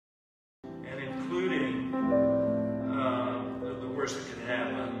worst that can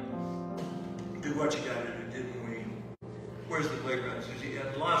happen. Do what you gotta do, didn't we? Where's the Playground, Suzy?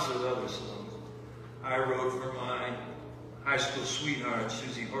 And lots of other songs I wrote for my high school sweetheart,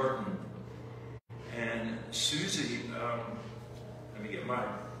 Suzy Horton. And Suzy, let me get my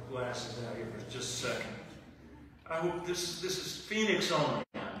glasses out here for just a second. I hope this is Phoenix only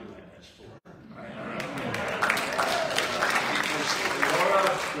I'm doing this for.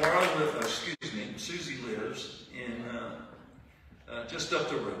 Because Suzy lives in just up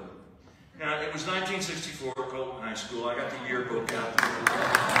the road. Now, it was 1964, Colton High School. I got the yearbook out there.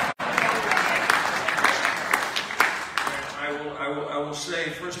 I will say,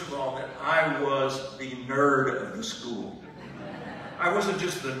 first of all, that I was the nerd of the school. I wasn't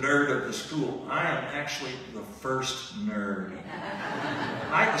just the nerd of the school. I am actually the first nerd.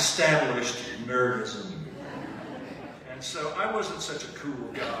 I established nerdism. And so I wasn't such a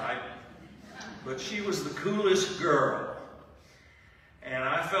cool guy, but she was the coolest girl. And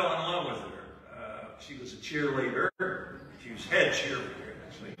I fell in love with her. She was a cheerleader. She was head cheerleader,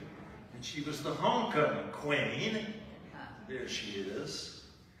 actually. And she was the homecoming queen. There she is.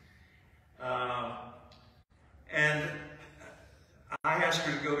 And I asked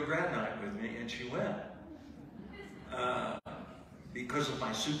her to go to grad night with me, and she went. Because of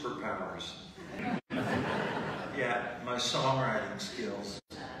my superpowers. Yeah, my songwriting skills.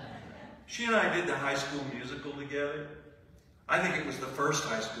 She and I did the high school musical together. I think it was the first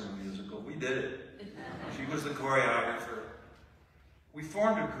high school musical. We did it. She was the choreographer. We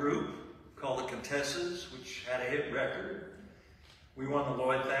formed a group called the Contessas, which had a hit record. We won the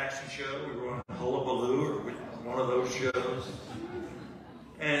Lloyd Thaxton show. We were on Hullabaloo, or one of those shows.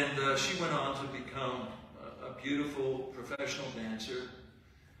 And she went on to become a beautiful professional dancer.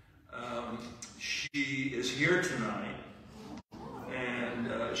 She is here tonight. And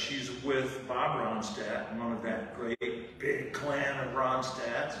she's with Bob Ronstadt, one of that great big clan of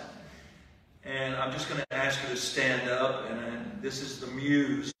Ronstadts. And I'm just going to ask her to stand up, and this is the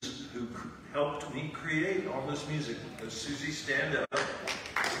muse who helped me create all this music. Suzy, stand up with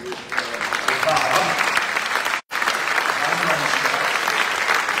Bob.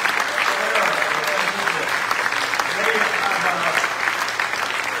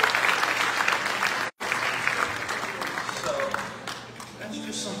 So that's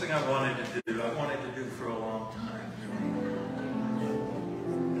just something I wanted to do. I wanted to do for a long time.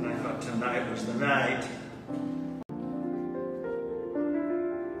 Tonight was the night.